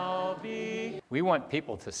We want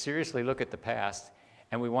people to seriously look at the past,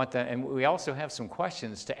 and we also have some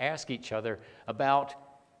questions to ask each other about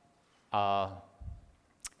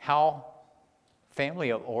how family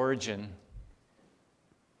of origin,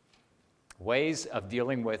 ways of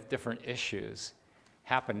dealing with different issues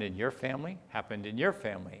happened in your family,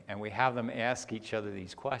 and we have them ask each other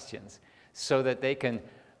these questions so that they can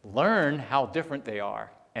learn how different they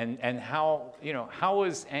are and how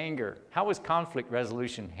is anger, how is conflict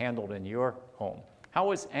resolution handled in your home?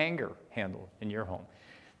 How is anger handled in your home?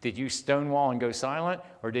 Did you stonewall and go silent,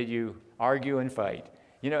 or did you argue and fight?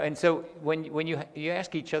 And so when you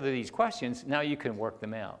ask each other these questions, now you can work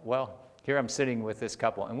them out. Well, here I'm sitting with this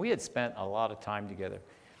couple, and we had spent a lot of time together.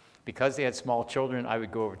 Because they had small children, I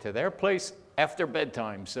would go over to their place after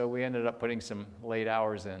bedtime, so we ended up putting some late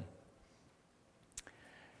hours in.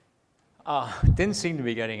 Didn't seem to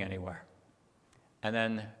be getting anywhere. And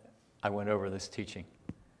then I went over this teaching.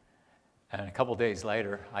 And a couple days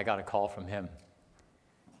later, I got a call from him.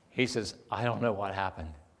 He says, I don't know what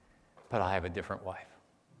happened, but I have a different wife.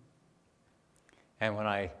 And when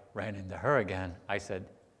I ran into her again, I said,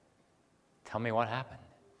 tell me what happened.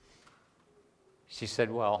 She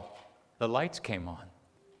said, well, the lights came on.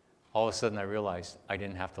 All of a sudden I realized I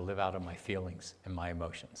didn't have to live out of my feelings and my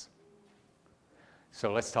emotions.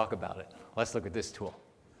 So let's talk about it. Let's look at this tool.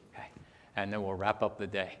 Okay. And then we'll wrap up the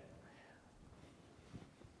day.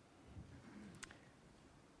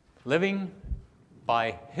 Living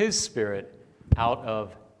by His Spirit out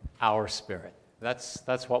of our spirit.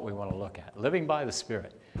 That's what we want to look at. Living by the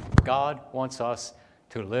Spirit. God wants us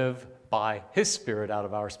to live by His Spirit out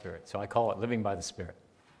of our spirit. So I call it living by the Spirit.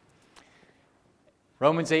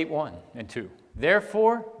 Romans 8:1 and 2.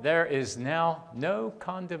 Therefore, there is now no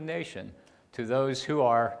condemnation to those who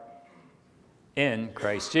are in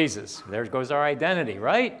Christ Jesus. There goes our identity,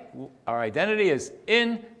 right? Our identity is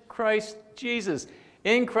in Christ Jesus.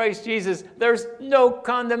 In Christ Jesus, there's no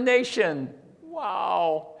condemnation.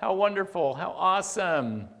 Wow, how wonderful, how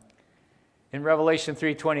awesome. In Revelation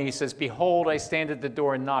 3:20, he says, behold, I stand at the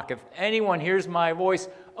door and knock. If anyone hears my voice,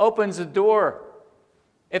 opens the door.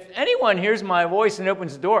 If anyone hears my voice and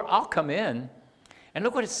opens the door, I'll come in. And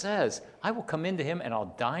look what it says. I will come into him and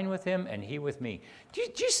I'll dine with him and he with me. Do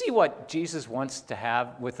you see what Jesus wants to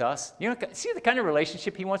have with us? See the kind of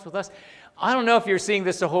relationship he wants with us? I don't know if you're seeing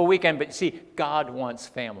this the whole weekend, but see, God wants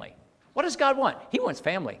family. What does God want? He wants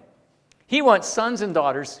family. He wants sons and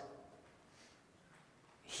daughters.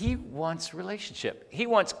 He wants relationship. He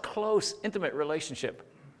wants close, intimate relationship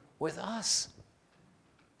with us.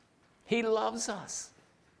 He loves us.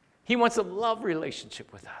 He wants a love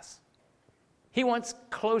relationship with us. He wants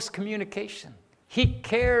close communication. He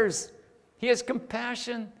cares. He has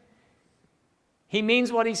compassion. He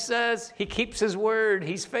means what he says. He keeps his word.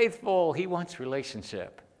 He's faithful. He wants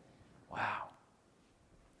relationship. Wow.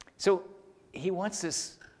 So he wants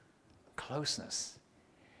this closeness.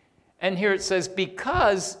 And here it says,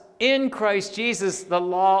 because in Christ Jesus, the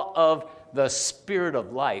law of the Spirit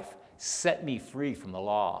of life set me free from the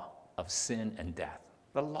law of sin and death.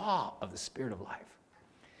 The law of the Spirit of life.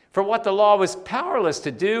 For what the law was powerless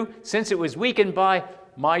to do, since it was weakened by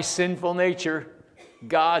my sinful nature,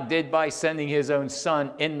 God did by sending his own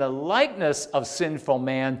Son in the likeness of sinful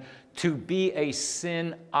man to be a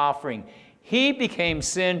sin offering. He became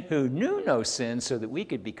sin who knew no sin so that we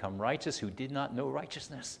could become righteous who did not know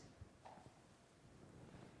righteousness.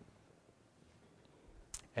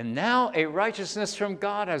 And now a righteousness from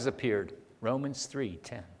God has appeared. Romans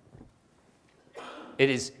 3:10. It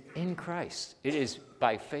is in Christ. It is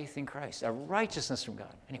by faith in Christ. A righteousness from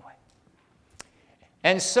God. Anyway.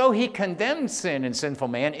 And so he condemned sin and sinful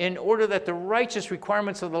man in order that the righteous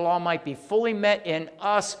requirements of the law might be fully met in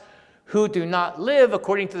us who do not live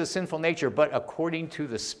according to the sinful nature, but according to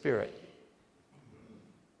the Spirit.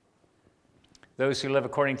 Those who live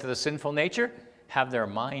according to the sinful nature have their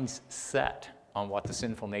minds set on what the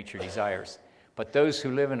sinful nature desires. But those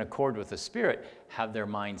who live in accord with the Spirit have their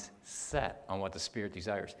minds set on what the Spirit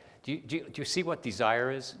desires. Do you see what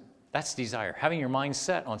desire is? That's desire. Having your mind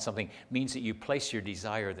set on something means that you place your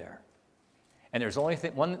desire there. And there's only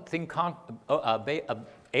one thing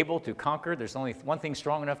able to conquer. There's only one thing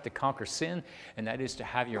strong enough to conquer sin, and that is to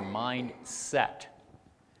have your mind set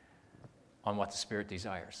on what the Spirit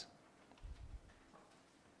desires.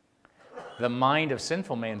 The mind of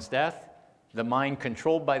sinful man's death. The mind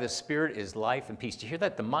controlled by the Spirit is life and peace. Do you hear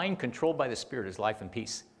that? The mind controlled by the Spirit is life and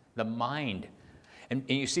peace. The mind. And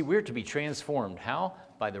you see, we're to be transformed. How?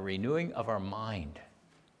 By the renewing of our mind.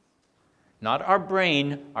 Not our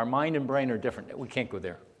brain. Our mind and brain are different. We can't go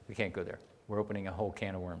there. We can't go there. We're opening a whole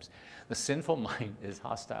can of worms. The sinful mind is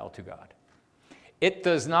hostile to God. It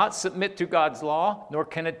does not submit to God's law, nor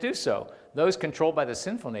can it do so. Those controlled by the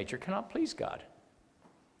sinful nature cannot please God.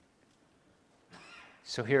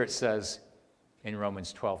 So here it says in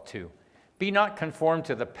Romans 12:2, be not conformed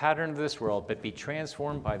to the pattern of this world, but be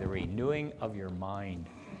transformed by the renewing of your mind.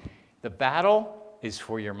 The battle is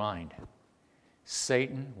for your mind.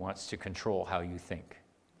 Satan wants to control how you think.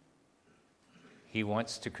 He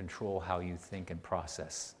wants to control how you think and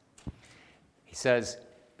process. He says,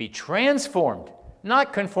 be transformed,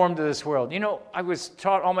 not conformed to this world. You know, I was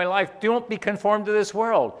taught all my life, don't be conformed to this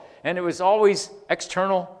world. And it was always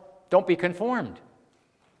external, don't be conformed.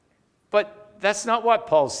 But that's not what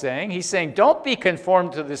Paul's saying. He's saying, don't be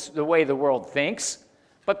conformed to the way the world thinks,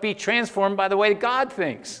 but be transformed by the way God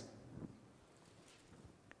thinks.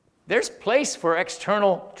 There's place for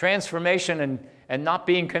external transformation and not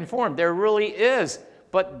being conformed. There really is.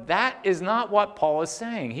 But that is not what Paul is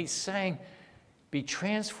saying. He's saying, be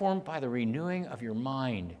transformed by the renewing of your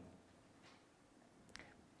mind.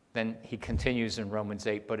 Then he continues in Romans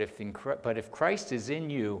 8, but if Christ is in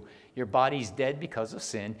you, your body's dead because of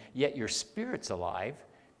sin, yet your spirit's alive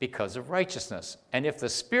because of righteousness. And if the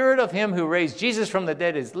spirit of him who raised Jesus from the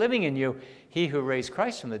dead is living in you, he who raised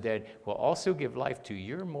Christ from the dead will also give life to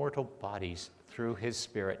your mortal bodies through his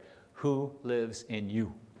spirit who lives in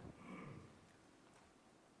you.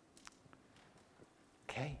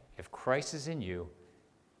 Okay, if Christ is in you,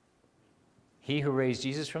 he who raised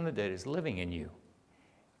Jesus from the dead is living in you.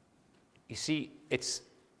 You see,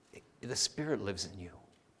 the Spirit lives in you.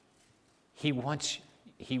 He wants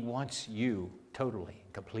you totally,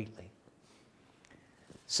 completely.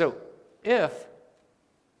 So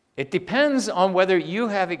it depends on whether you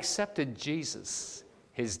have accepted Jesus,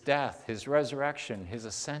 his death, his resurrection, his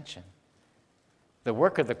ascension, the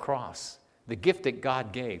work of the cross, the gift that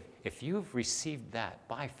God gave. If you've received that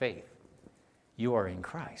by faith, you are in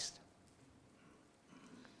Christ.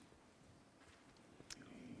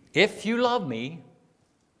 If you love me,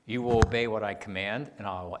 you will obey what I command, and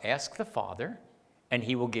I will ask the Father, and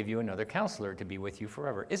he will give you another counselor to be with you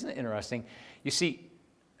forever. Isn't it interesting? You see,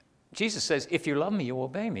 Jesus says, if you love me, you'll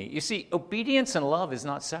obey me. You see, obedience and love is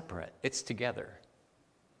not separate. It's together.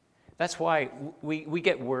 That's why we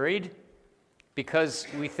get worried, because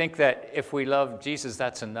we think that if we love Jesus,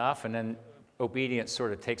 that's enough, and then obedience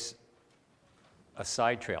sort of takes a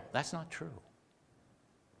side trail. That's not true.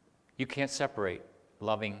 You can't separate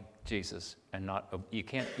loving Jesus and not, you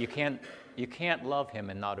can't love him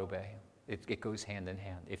and not obey him. It goes hand in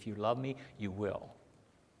hand. If you love me, you will.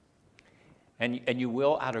 And you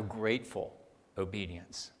will out of grateful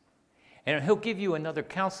obedience. And he'll give you another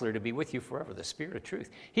counselor to be with you forever, the Spirit of truth.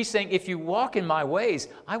 He's saying, if you walk in my ways,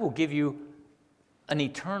 I will give you an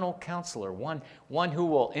eternal counselor, one who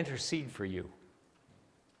will intercede for you.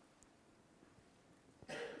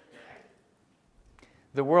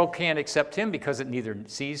 The world can't accept him because it neither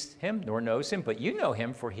sees him nor knows him, but you know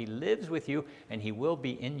him, for he lives with you and he will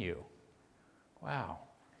be in you. Wow.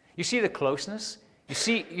 You see the closeness? You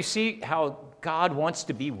see how God wants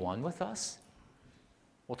to be one with us?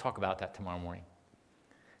 We'll talk about that tomorrow morning.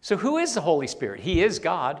 So who is the Holy Spirit? He is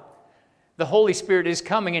God. The Holy Spirit is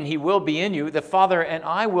coming and he will be in you. The Father and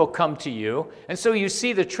I will come to you. And so you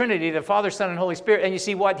see the Trinity, the Father, Son, and Holy Spirit, and you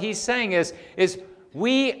see what he's saying is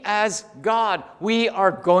we as God, we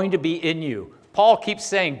are going to be in you. Paul keeps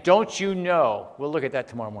saying, don't you know? We'll look at that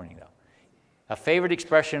tomorrow morning, though. A favorite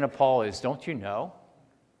expression of Paul is, don't you know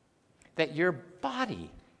that your body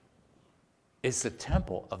is the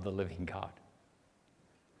temple of the living God?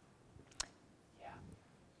 Yeah.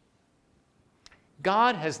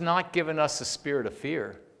 God has not given us a spirit of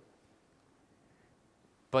fear,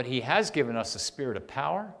 but he has given us a spirit of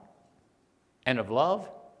power and of love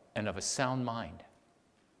and of a sound mind.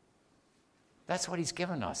 That's what he's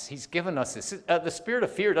given us. He's given us this. The spirit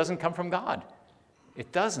of fear doesn't come from God.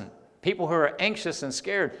 It doesn't. People who are anxious and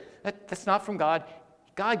scared, that's not from God.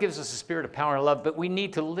 God gives us a spirit of power and love, but we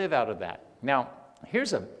need to live out of that. Now,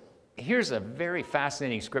 here's a very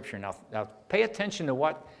fascinating scripture. Now pay attention to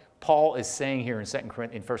what Paul is saying here in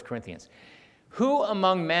 1 Corinthians. Who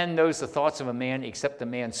among men knows the thoughts of a man except the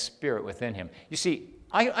man's spirit within him? You see,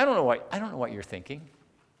 I don't know what you're thinking.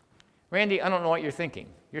 Randy, I don't know what you're thinking.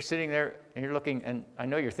 You're sitting there and you're looking, and I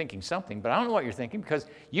know you're thinking something, but I don't know what you're thinking because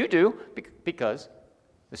you do, because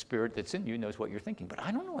the Spirit that's in you knows what you're thinking. But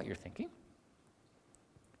I don't know what you're thinking.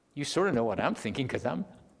 You sort of know what I'm thinking because I'm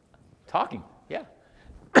talking. Yeah.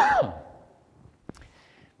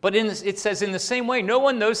 But it says, in the same way, no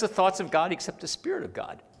one knows the thoughts of God except the Spirit of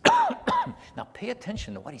God. Now pay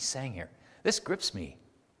attention to what he's saying here. This grips me.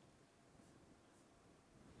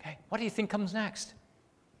 Okay, what do you think comes next?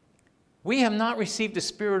 We have not received the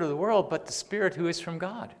spirit of the world, but the Spirit who is from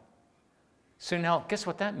God. So now, guess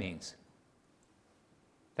what that means?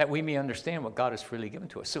 That we may understand what God has freely given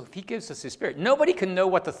to us. So if he gives us his Spirit, nobody can know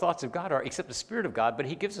what the thoughts of God are except the Spirit of God, but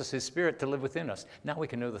he gives us his Spirit to live within us. Now we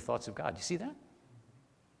can know the thoughts of God. You see that?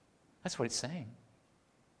 That's what it's saying.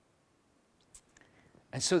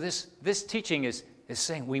 And so this teaching is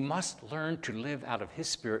saying we must learn to live out of his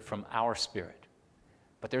Spirit from our spirit.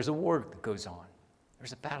 But there's a war that goes on.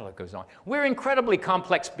 There's a battle that goes on. We're incredibly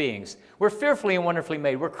complex beings. We're fearfully and wonderfully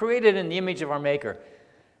made. We're created in the image of our Maker.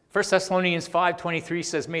 1 Thessalonians 5:23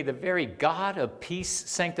 says, "May the very God of peace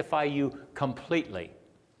sanctify you completely.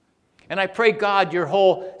 And I pray, God, your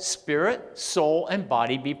whole spirit, soul, and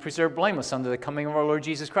body be preserved blameless unto the coming of our Lord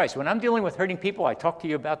Jesus Christ." When I'm dealing with hurting people, I talked to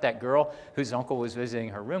you about that girl whose uncle was visiting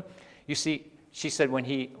her room. You see, she said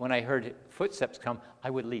when I heard footsteps come, I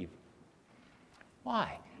would leave.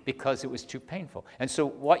 Why? Because it was too painful. And so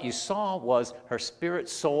what you saw was her spirit,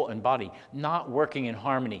 soul, and body not working in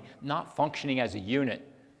harmony, not functioning as a unit.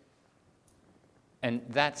 And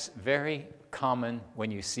that's very common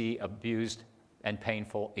when you see abused and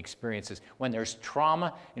painful experiences. When there's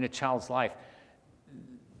trauma in a child's life,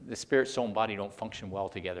 the spirit, soul, and body don't function well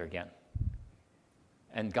together again.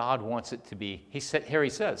 And God wants it to be, he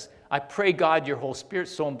says, I pray, God, your whole spirit,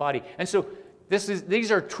 soul, and body. And so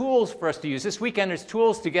these are tools for us to use. This weekend there's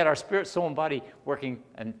tools to get our spirit, soul, and body working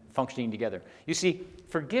and functioning together. You see,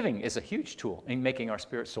 forgiving is a huge tool in making our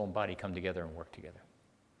spirit, soul, and body come together and work together.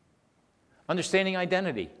 Understanding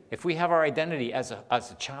identity. If we have our identity as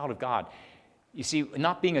a child of God, you see,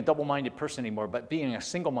 not being a double-minded person anymore, but being a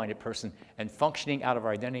single-minded person and functioning out of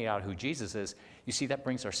our identity, out of who Jesus is, you see, that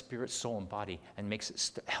brings our spirit, soul, and body and makes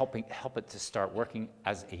it help it to start working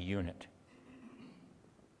as a unit.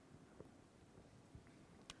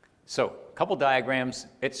 So, a couple diagrams.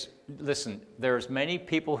 Listen, there's many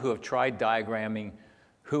people who have tried diagramming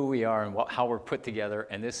who we are and how we're put together,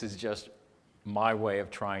 and this is just my way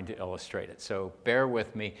of trying to illustrate it. So bear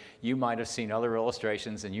with me. You might have seen other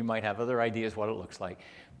illustrations and you might have other ideas what it looks like.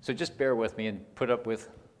 So just bear with me and put up with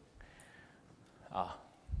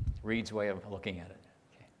Reed's way of looking at it.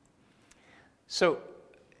 Okay. So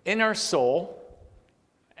in our soul,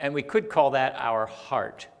 and we could call that our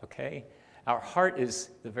heart, okay? Our heart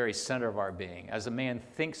is the very center of our being. As a man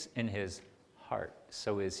thinks in his heart,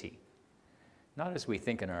 so is he. Not as we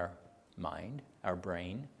think in our mind, our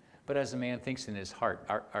brain, but as a man thinks in his heart,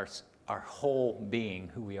 our whole being,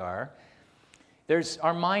 who we are.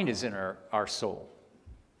 Our mind is in our soul.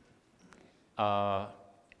 And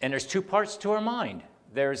there's two parts to our mind.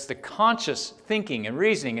 There's the conscious thinking and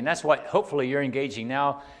reasoning, and that's what hopefully you're engaging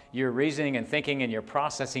now. You're reasoning and thinking and you're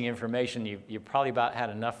processing information. You've probably about had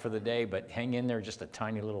enough for the day, but hang in there just a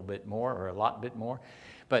tiny little bit more or a lot bit more.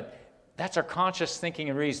 But that's our conscious thinking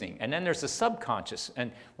and reasoning. And then there's the subconscious.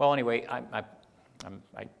 And, well, anyway, I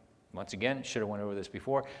once again, should have went over this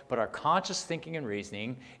before, but our conscious thinking and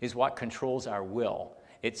reasoning is what controls our will.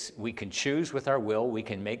 We can choose with our will, we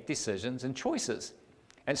can make decisions and choices.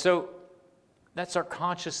 And so that's our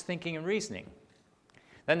conscious thinking and reasoning.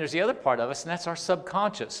 Then there's the other part of us, and that's our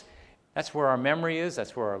subconscious. That's where our memory is,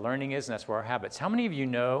 that's where our learning is, and that's where our habits. How many of you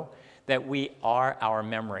know that we are our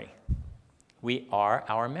memory? We are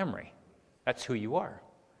our memory. That's who you are.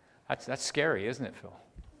 That's scary, isn't it, Phil?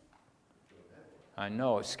 I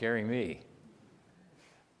know, it's scaring me.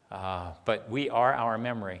 But we are our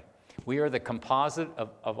memory. We are the composite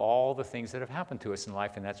of all the things that have happened to us in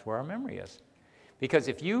life, and that's where our memory is. Because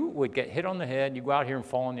if you would get hit on the head, you go out here and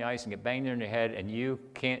fall on the ice and get banged in the head, and you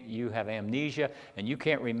have amnesia, and you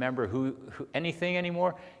can't remember who anything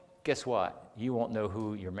anymore, guess what? You won't know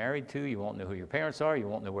who you're married to, you won't know who your parents are, you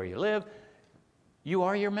won't know where you live. You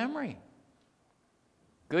are your memory.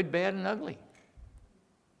 Good, bad, and ugly.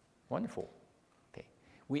 Wonderful.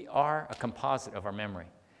 We are a composite of our memory.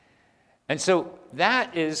 And so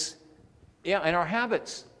that is, and our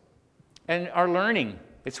habits and our learning.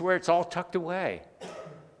 It's where it's all tucked away.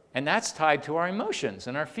 And that's tied to our emotions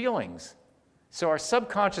and our feelings. So our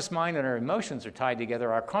subconscious mind and our emotions are tied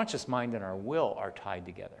together. Our conscious mind and our will are tied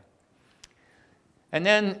together. And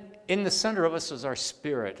then in the center of us is our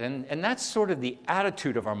spirit. And that's sort of the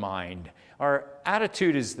attitude of our mind. Our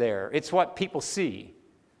attitude is there. It's what people see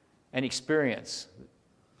and experience.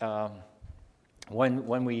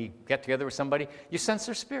 When we get together with somebody, you sense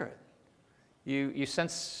their spirit. You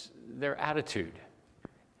sense their attitude.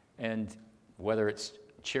 And whether it's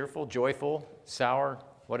cheerful, joyful, sour,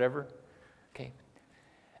 whatever. Okay.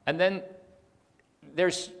 And then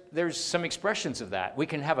there's some expressions of that. We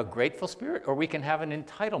can have a grateful spirit or we can have an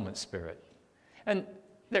entitlement spirit. And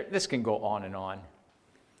this can go on and on.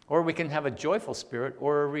 or we can have a joyful spirit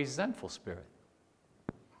or a resentful spirit.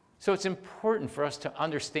 So it's important for us to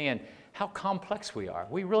understand how complex we are.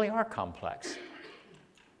 We really are complex.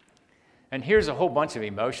 And here's a whole bunch of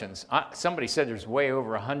emotions. Somebody said there's way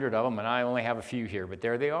over 100 of them, and I only have a few here, but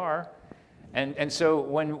there they are. And so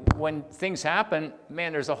when things happen,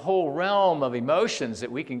 man, there's a whole realm of emotions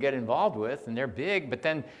that we can get involved with, and they're big, but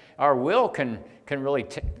then our will can really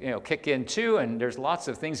kick in too, and there's lots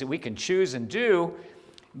of things that we can choose and do.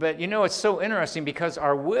 But it's so interesting because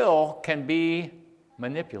our will can be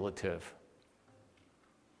manipulative.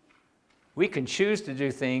 We can choose to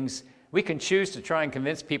do things. We can choose to try and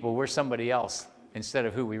convince people we're somebody else instead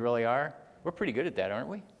of who we really are. We're pretty good at that, aren't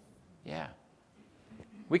we? Yeah.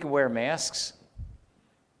 We can wear masks.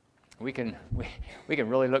 We can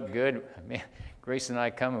really look good. Man, Grace and I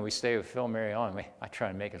come and we stay with Phil and Mary Ellen. I try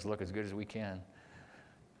and make us look as good as we can.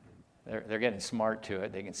 They're getting smart to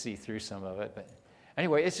it. They can see through some of it. But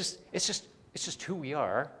anyway, it's just who we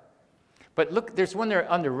are. But look, there's one there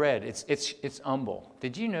under red. It's humble.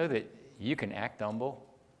 Did you know that you can act humble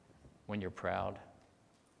when you're proud?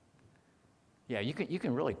 Yeah, you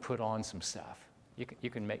can really put on some stuff. You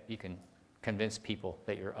can convince people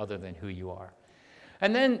that you're other than who you are.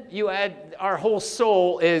 And then you add, our whole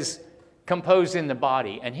soul is composed in the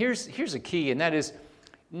body. And here's a key, and that is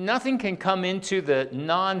nothing can come into the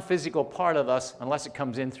non-physical part of us unless it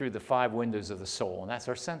comes in through the 5 windows of the soul, and that's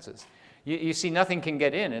our senses. You see, nothing can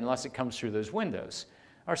get in unless it comes through those windows.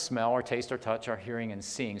 Our smell, our taste, our touch, our hearing, and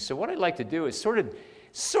seeing. So what I'd like to do is sort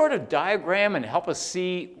of diagram and help us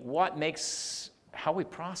see how we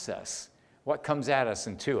process what comes at us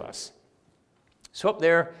and to us. So up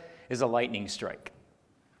there is a lightning strike,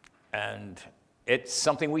 and it's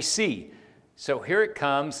something we see. So here it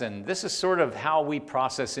comes, and this is sort of how we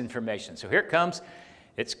process information. So here it comes,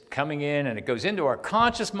 it's coming in, and it goes into our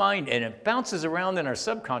conscious mind, and it bounces around in our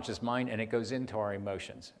subconscious mind, and it goes into our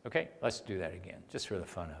emotions. Okay, let's do that again, just for the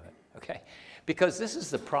fun of it, okay? Because this is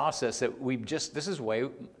the process that this is the way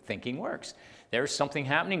thinking works. There's something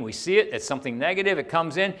happening, we see it, it's something negative, it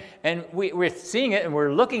comes in, and we're seeing it and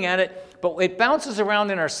we're looking at it, but it bounces around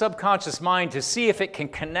in our subconscious mind to see if it can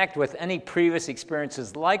connect with any previous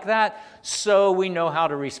experiences like that, so we know how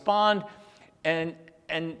to respond, and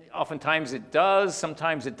oftentimes it does,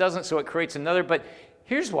 sometimes it doesn't, so it creates another, but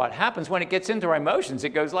here's what happens when it gets into our emotions. It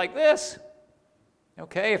goes like this.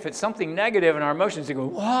 Okay, if it's something negative in our emotions, you go,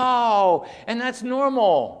 wow, and that's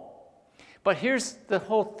normal. But here's the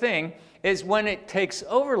whole thing, is when it takes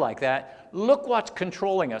over like that, look what's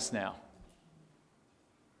controlling us now.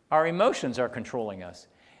 Our emotions are controlling us.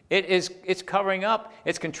 It's covering up,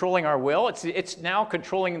 it's controlling our will, it's now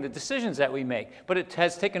controlling the decisions that we make, but it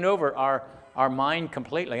has taken over our mind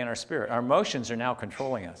completely and our spirit. Our emotions are now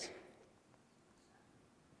controlling us.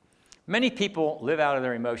 Many people live out of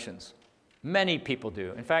their emotions. Many people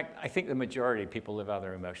do. In fact, I think the majority of people live out of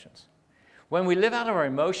their emotions. When we live out of our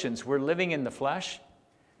emotions, we're living in the flesh,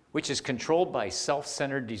 which is controlled by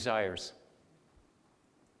self-centered desires.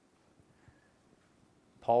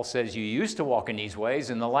 Paul says, you used to walk in these ways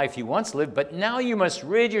in the life you once lived, but now you must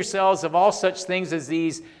rid yourselves of all such things as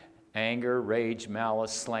these: anger, rage,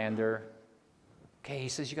 malice, slander. Okay, he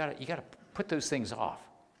says you got to put those things off.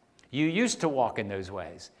 You used to walk in those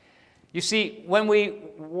ways. You see, when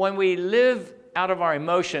we live out of our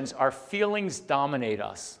emotions, our feelings dominate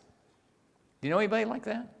us. Do you know anybody like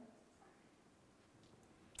that?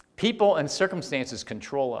 People and circumstances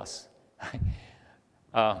control us.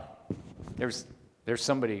 There's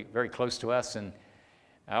somebody very close to us, and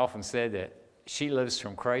I often said that she lives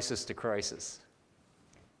from crisis to crisis.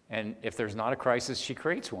 And if there's not a crisis, she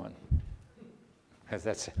creates one. Because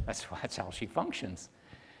that's how she functions.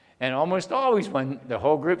 And almost always when the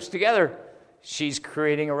whole group's together, she's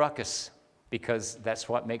creating a ruckus, because that's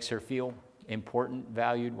what makes her feel important,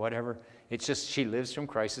 valued, whatever. It's just she lives from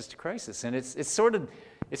crisis to crisis. And it's sort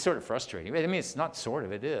of frustrating. I mean, it's not sort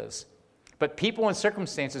of, it is. But people and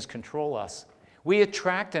circumstances control us. We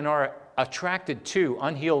attract and are attracted to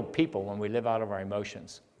unhealed people when we live out of our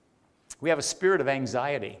emotions. We have a spirit of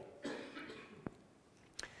anxiety.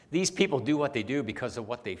 These people do what they do because of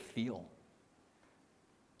what they feel.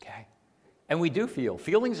 Okay? And we do feel.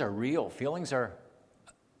 Feelings are real.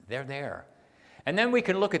 They're there. And then we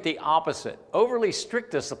can look at the opposite. Overly strict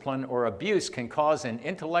discipline or abuse can cause an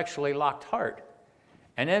intellectually locked heart.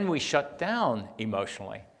 And then we shut down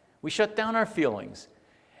emotionally. We shut down our feelings.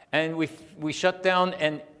 And we shut down,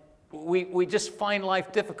 and we just find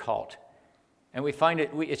life difficult. And we find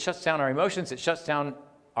it shuts down our emotions, it shuts down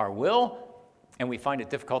our will, and we find it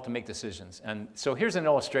difficult to make decisions. And so here's an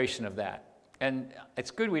illustration of that. And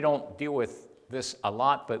it's good we don't deal with this a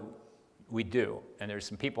lot, but We do. And there's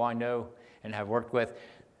some people I know and have worked with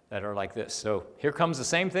that are like this. So here comes the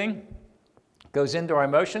same thing, goes into our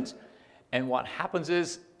emotions, and what happens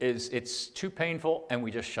is it's too painful and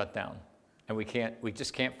we just shut down. And we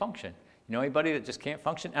just can't function. You know anybody that just can't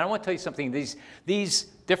function? And I want to tell you something, these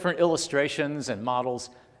different illustrations and models,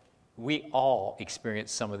 we all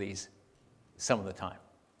experience some of these some of the time.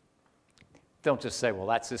 Don't just say, well,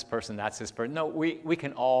 that's this person, that's this person. No, we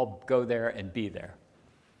can all go there and be there.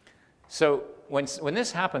 So when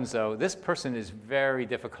this happens, though, this person is very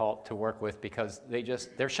difficult to work with because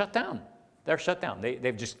they're shut down. They're shut down.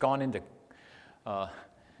 They've just gone into a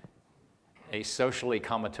socially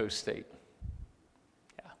comatose state.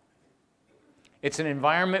 Yeah. It's an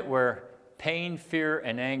environment where pain, fear,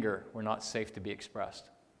 and anger were not safe to be expressed.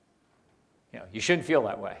 You know, you shouldn't feel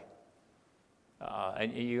that way.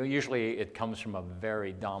 And usually it comes from a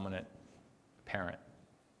very dominant parent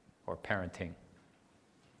or parenting.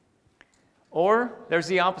 Or there's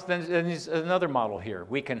the opposite, there's another model here.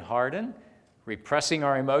 We can harden, repressing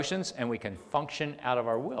our emotions, and we can function out of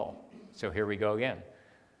our will. So here we go again.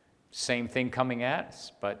 Same thing coming at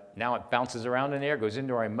us, but now it bounces around in there, goes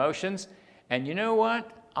into our emotions. And you know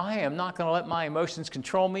what? I am not going to let my emotions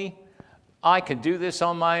control me. I can do this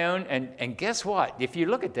on my own. And guess what? If you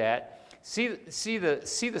look at that, see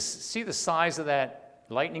the size of that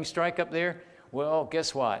lightning strike up there? Well,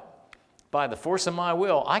 guess what? By the force of my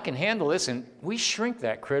will, I can handle this, and we shrink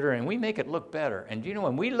that critter and we make it look better. And you know,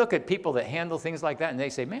 when we look at people that handle things like that and they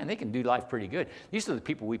say, man, they can do life pretty good, these are the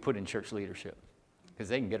people we put in church leadership because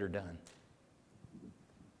they can get her done.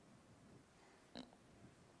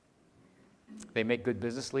 They make good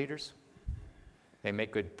business leaders. They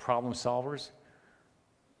make good problem solvers,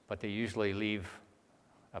 but they usually leave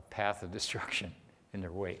a path of destruction in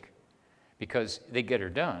their wake because they get her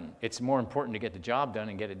done. It's more important to get the job done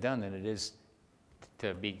and get it done than it is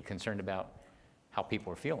to be concerned about how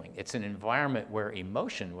people are feeling. It's an environment where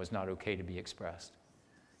emotion was not okay to be expressed.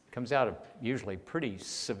 It comes out of usually pretty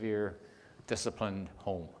severe, disciplined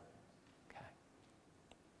home. Okay.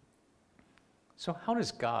 So how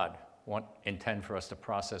does God intend for us to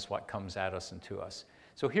process what comes at us and to us?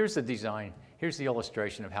 So here's the design. Here's the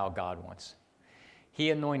illustration of how God wants. He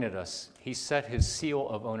anointed us. He set his seal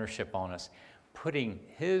of ownership on us, putting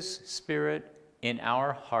his spirit in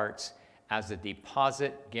our hearts as a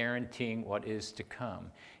deposit guaranteeing what is to come.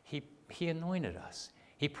 He anointed us.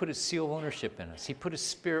 He put his seal of ownership in us. He put his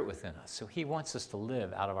spirit within us. So he wants us to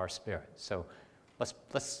live out of our spirit. So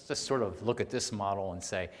let's just sort of look at this model and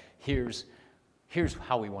say, here's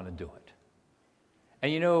how we want to do it. And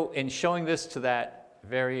you know, in showing this to that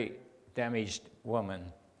very damaged woman,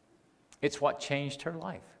 it's what changed her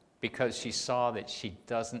life because she saw that she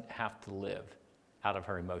doesn't have to live out of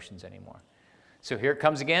her emotions anymore. So here it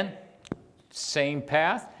comes again. Same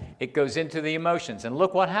path. It goes into the emotions. And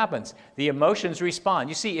look what happens. The emotions respond.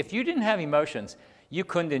 You see, if you didn't have emotions, you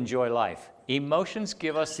couldn't enjoy life. Emotions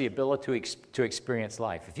give us the ability to experience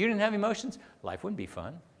life. If you didn't have emotions, life wouldn't be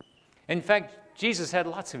fun. In fact, Jesus had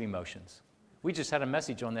lots of emotions. We just had a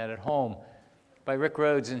message on that at home by Rick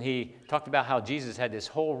Rhodes, and he talked about how Jesus had this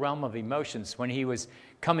whole realm of emotions when he was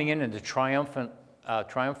coming in the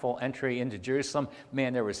triumphal entry into Jerusalem.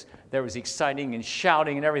 Man, there was exciting and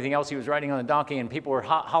shouting and everything else. He was riding on a donkey, and people were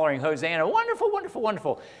hollering, Hosanna, wonderful, wonderful,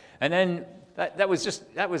 wonderful. And then that was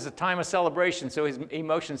a time of celebration, so his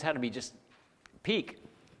emotions had to be just peak.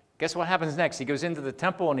 Guess what happens next? He goes into the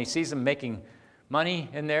temple, and he sees them making money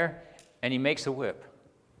in there, and he makes a whip.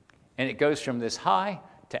 And it goes from this high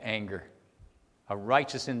to anger. A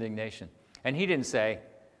righteous indignation. And he didn't say,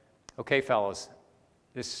 okay, fellas,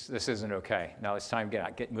 this isn't okay. Now it's time to get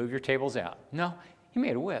out. Move your tables out. No, he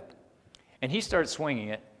made a whip. And he started swinging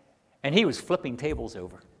it, and he was flipping tables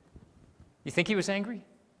over. You think he was angry?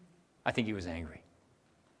 I think he was angry.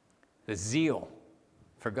 The zeal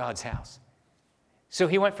for God's house. So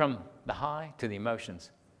he went from the high to the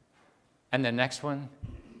emotions. And the next one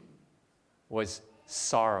was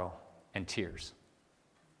sorrow and tears.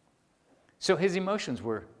 So his emotions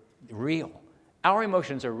were real. Our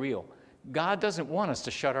emotions are real. God doesn't want us to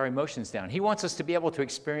shut our emotions down. He wants us to be able to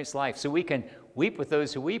experience life so we can weep with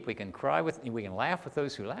those who weep, we can we can laugh with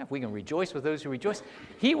those who laugh, we can rejoice with those who rejoice.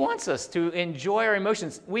 He wants us to enjoy our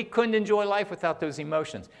emotions. We couldn't enjoy life without those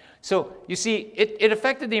emotions. So you see, it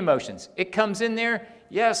affected the emotions. It comes in there.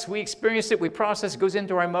 Yes, we experience it, we process it, goes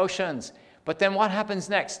into our emotions. But then what happens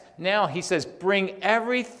next? Now he says, bring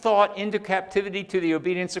every thought into captivity to the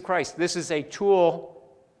obedience of Christ. This is a tool.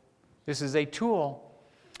 This is a tool.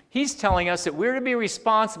 He's telling us that we're to be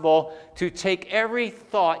responsible to take every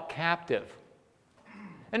thought captive.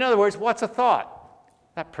 In other words, what's a thought?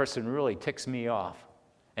 That person really ticks me off.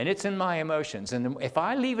 And it's in my emotions. And if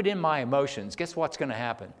I leave it in my emotions, guess what's going to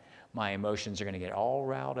happen? My emotions are going to get all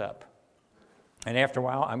riled up. And after a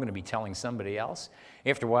while, I'm going to be telling somebody else.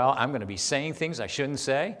 After a while, I'm going to be saying things I shouldn't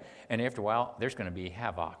say. And after a while, there's going to be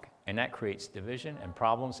havoc. And that creates division and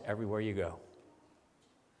problems everywhere you go.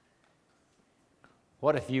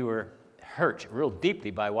 What if you were hurt real deeply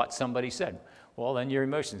by what somebody said? Well, then your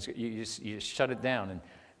emotions, you just shut it down.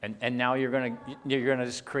 And now you're going to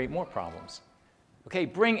just create more problems. Okay,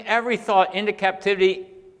 bring every thought into captivity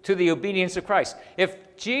to the obedience of Christ.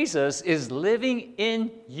 If Jesus is living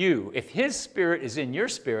in you, if his spirit is in your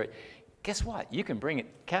spirit, guess what? You can bring it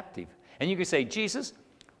captive. And you can say, Jesus,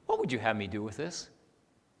 what would you have me do with this?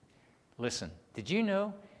 Listen, did you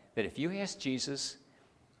know that if you ask Jesus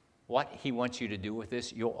what he wants you to do with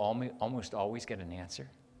this, you'll almost always get an answer?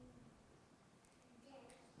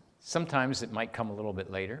 Sometimes it might come a little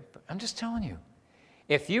bit later, but I'm just telling you.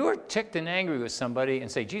 If you are ticked and angry with somebody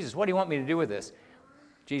and say, Jesus, what do you want me to do with this?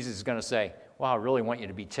 Jesus is going to say, well, I really want you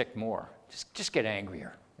to be ticked more. Just get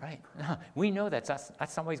angrier, right? We know that's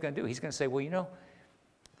not what he's going to do. He's going to say, well, you know,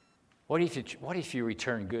 what if you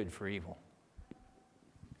return good for evil?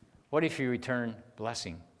 What if you return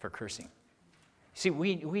blessing for cursing? See,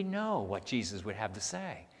 we know what Jesus would have to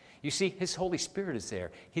say. You see, his Holy Spirit is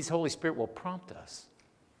there. His Holy Spirit will prompt us.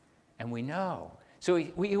 And we know. So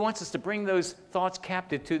he wants us to bring those thoughts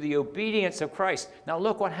captive to the obedience of Christ. Now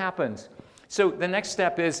look what happens. So the next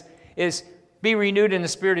step is be renewed in the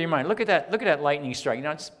spirit of your mind. Look at that lightning strike.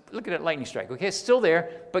 Now just look at that lightning strike. Okay, it's still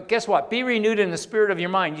there, but guess what? Be renewed in the spirit of your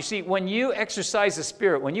mind. You see, when you exercise the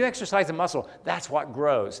spirit, when you exercise the muscle, that's what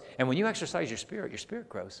grows. And when you exercise your spirit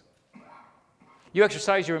grows. You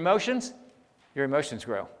exercise your emotions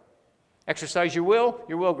grow. Exercise your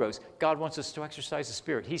will grows. God wants us to exercise the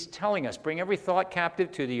Spirit. He's telling us, bring every thought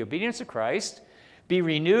captive to the obedience of Christ, be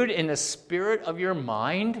renewed in the spirit of your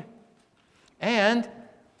mind, and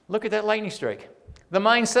look at that lightning strike. The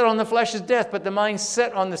mind set on the flesh is death, but the mind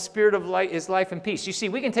set on the spirit of light is life and peace. You see,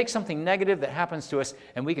 we can take something negative that happens to us,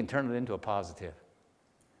 and we can turn it into a positive.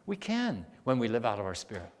 We can when we live out of our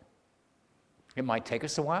spirit. It might take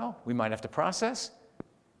us a while. We might have to process.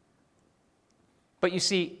 But you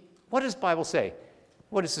see, what does the Bible say?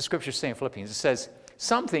 What does the Scripture say in Philippians? It says,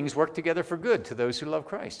 some things work together for good to those who love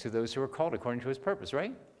Christ, to those who are called according to his purpose,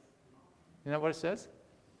 right? Isn't that what it says?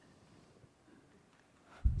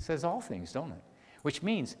 It says all things, don't it? Which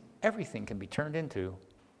means everything can be turned into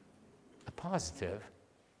a positive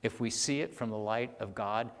if we see it from the light of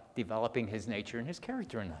God developing his nature and his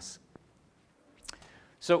character in us.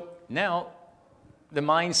 So now, the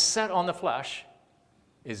mind set on the flesh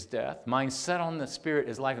is death. Mind set on the spirit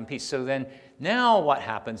is life and peace. So then, now what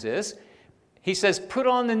happens is, he says, put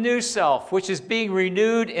on the new self, which is being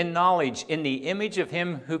renewed in knowledge, in the image of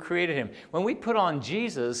him who created him. When we put on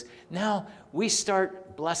Jesus, now we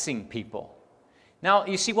start blessing people. Now,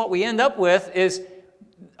 you see, what we end up with is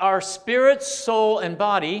our spirit, soul, and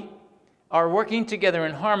body are working together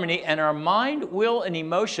in harmony, and our mind, will, and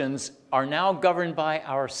emotions are now governed by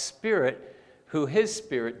our spirit, who his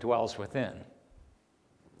spirit dwells within.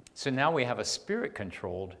 So now we have a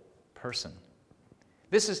spirit-controlled person.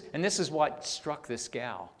 This is what struck this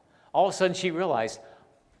gal. All of a sudden she realized,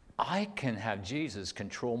 I can have Jesus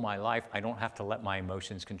control my life. I don't have to let my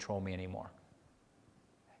emotions control me anymore.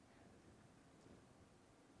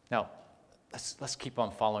 Now, let's keep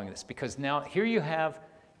on following this, because now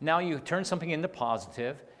you turn something into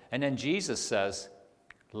positive, and then Jesus says,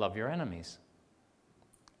 love your enemies.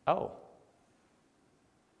 Oh.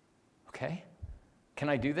 Okay. Can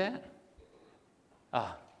I do that?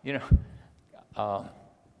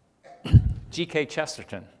 G.K.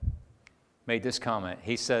 Chesterton made this comment.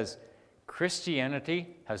 He says,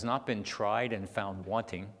 Christianity has not been tried and found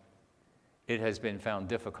wanting. It has been found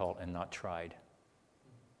difficult and not tried.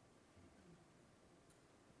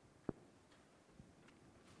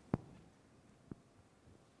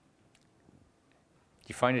 Do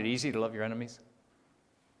you find it easy to love your enemies?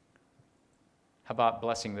 How about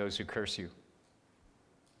blessing those who curse you?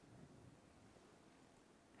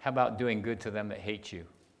 How about doing good to them that hate you?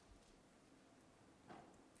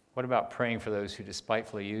 What about praying for those who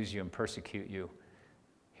despitefully use you and persecute you?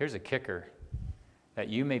 Here's a kicker, that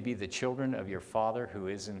you may be the children of your Father who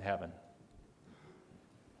is in heaven.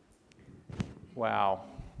 Wow.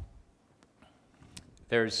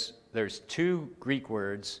 There's two Greek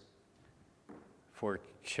words for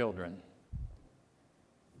children,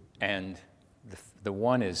 and the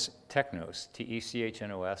one is technos,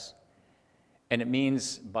 T-E-C-H-N-O-S, and it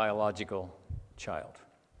means biological child,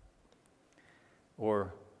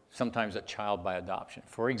 or sometimes a child by adoption.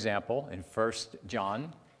 For example, in 1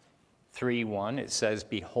 John 3:1, it says,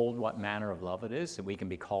 behold what manner of love it is, that we can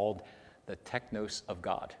be called the teknos of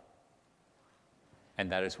God.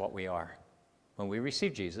 And that is what we are. When we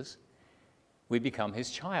receive Jesus, we become his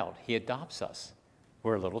child. He adopts us.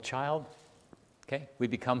 We're a little child, okay? We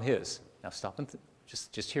become his. Now stop and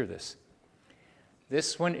just hear this.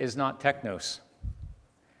 This one is not teknos.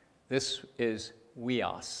 This is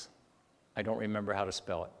weos. I don't remember how to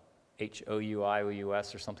spell it.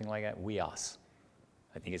 H-O-U-I-O-U-S or something like that. Weos.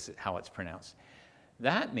 I think it's how it's pronounced.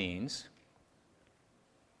 That means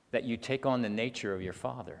that you take on the nature of your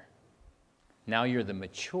Father. Now you're the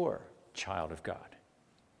mature child of God.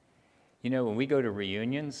 You know, when we go to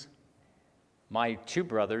reunions, my two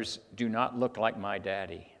brothers do not look like my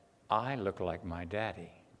daddy. I look like my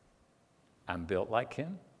daddy. I'm built like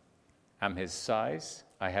him. I'm his size.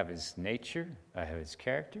 I have his nature. I have his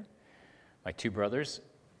character. My two brothers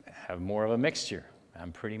have more of a mixture.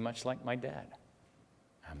 I'm pretty much like my dad.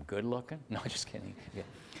 I'm good looking. No, just kidding.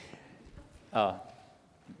 Yeah.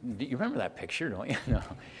 Do you remember that picture, don't you? No.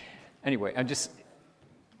 Anyway,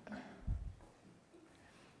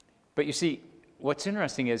 but you see, what's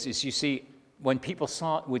interesting is you see, when people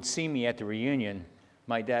would see me at the reunion,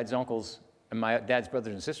 my dad's uncles and my dad's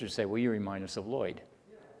brothers and sisters say, well, you remind us of Lloyd.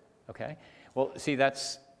 Okay? Well, see,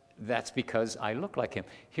 that's because I look like him.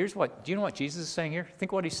 Do you know what Jesus is saying here?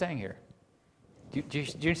 Think what he's saying here. Do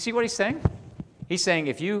you see what he's saying? He's saying,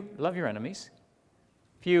 if you love your enemies,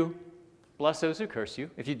 if you bless those who curse you,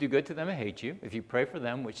 if you do good to them and hate you, if you pray for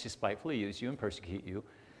them which despitefully use you and persecute you,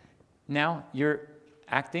 now you're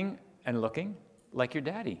acting and looking like your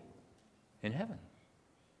daddy in heaven.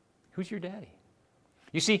 Who's your daddy?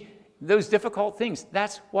 You see, those difficult things,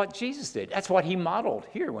 that's what Jesus did. That's what he modeled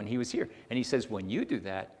here when he was here. And he says, when you do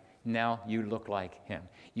that, now you look like him.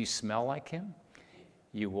 You smell like him.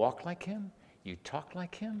 You walk like him. You talk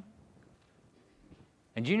like him.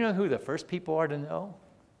 And do you know who the first people are to know?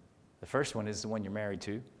 The first one is the one you're married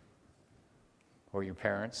to, or your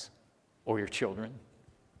parents, or your children.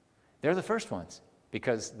 They're the first ones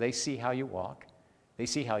because they see how you walk. They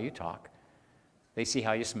see how you talk. They see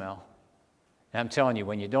how you smell. And I'm telling you,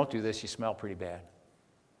 when you don't do this, you smell pretty bad.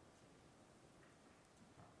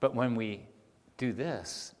 But when we do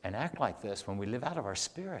this and act like this, when we live out of our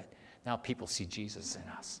spirit, now people see Jesus in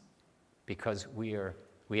us because we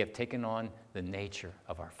have taken on the nature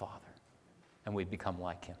of our Father and we've become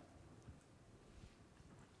like him.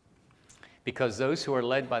 Because those who are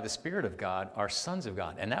led by the Spirit of God are sons of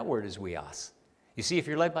God, and that word is weos. You see, if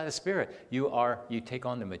you're led by the Spirit, you take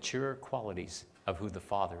on the mature qualities of who the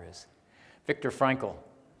Father is. Viktor Frankl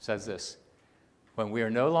says this, when we are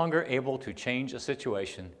no longer able to change a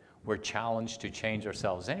situation, we're challenged to change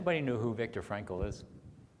ourselves. Anybody know who Viktor Frankl is?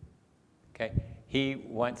 Okay, he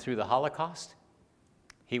went through the Holocaust.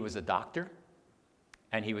 He was a doctor,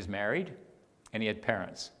 and he was married, and he had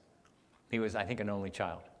parents. He was, I think, an only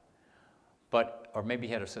child. Or maybe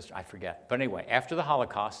he had a sister, I forget. But anyway, after the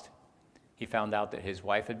Holocaust, he found out that his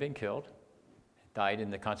wife had been killed, died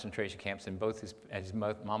in the concentration camps, and both his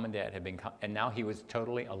mom and dad had been, and now he was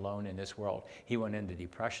totally alone in this world. He went into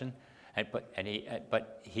depression,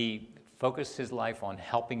 but he focused his life on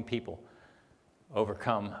helping people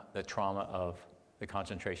overcome the trauma of the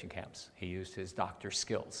concentration camps. He used his doctor's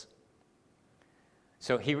skills.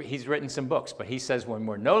 So he's written some books, but he says when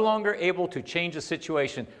we're no longer able to change a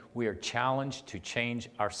situation, we are challenged to change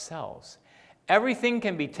ourselves. Everything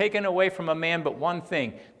can be taken away from a man but one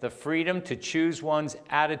thing, the freedom to choose one's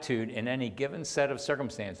attitude in any given set of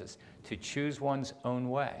circumstances, to choose one's own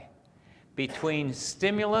way. Between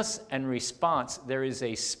stimulus and response, there is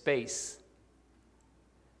a space.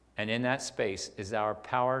 And in that space is our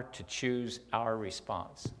power to choose our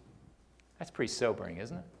response. That's pretty sobering,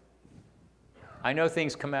 isn't it? I know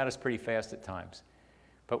things come at us pretty fast at times,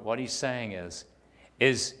 but what he's saying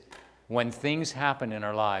is when things happen in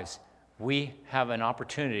our lives, we have an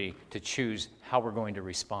opportunity to choose how we're going to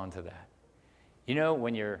respond to that. You know,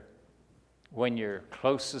 when your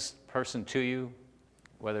closest person to you,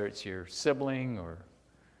 whether it's your sibling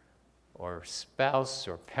or spouse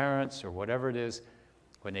or parents or whatever it is,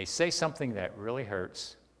 when they say something that really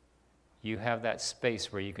hurts, you have that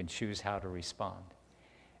space where you can choose how to respond.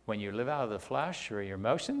 When you live out of the flesh or your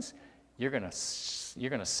emotions, you're going to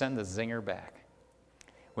send the zinger back.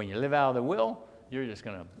 When you live out of the will, you're just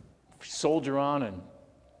going to soldier on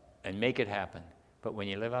and make it happen. But when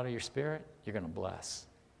you live out of your spirit, you're going to bless.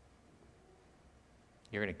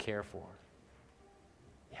 You're going to care for.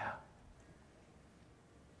 Yeah.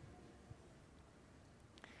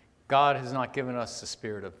 God has not given us the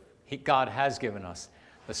spirit of, God has given us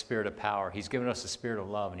the spirit of power. He's given us the spirit of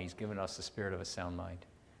love, and he's given us the spirit of a sound mind.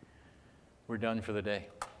 We're done for the day.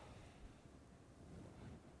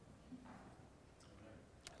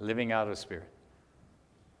 living out of the Spirit.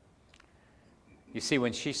 You see,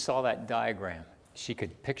 when she saw that diagram, she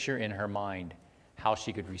could picture in her mind how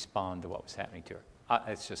she could respond to what was happening to her.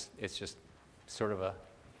 It's just sort of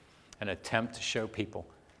an attempt to show people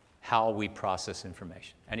how we process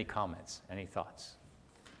information. Any comments? Any thoughts?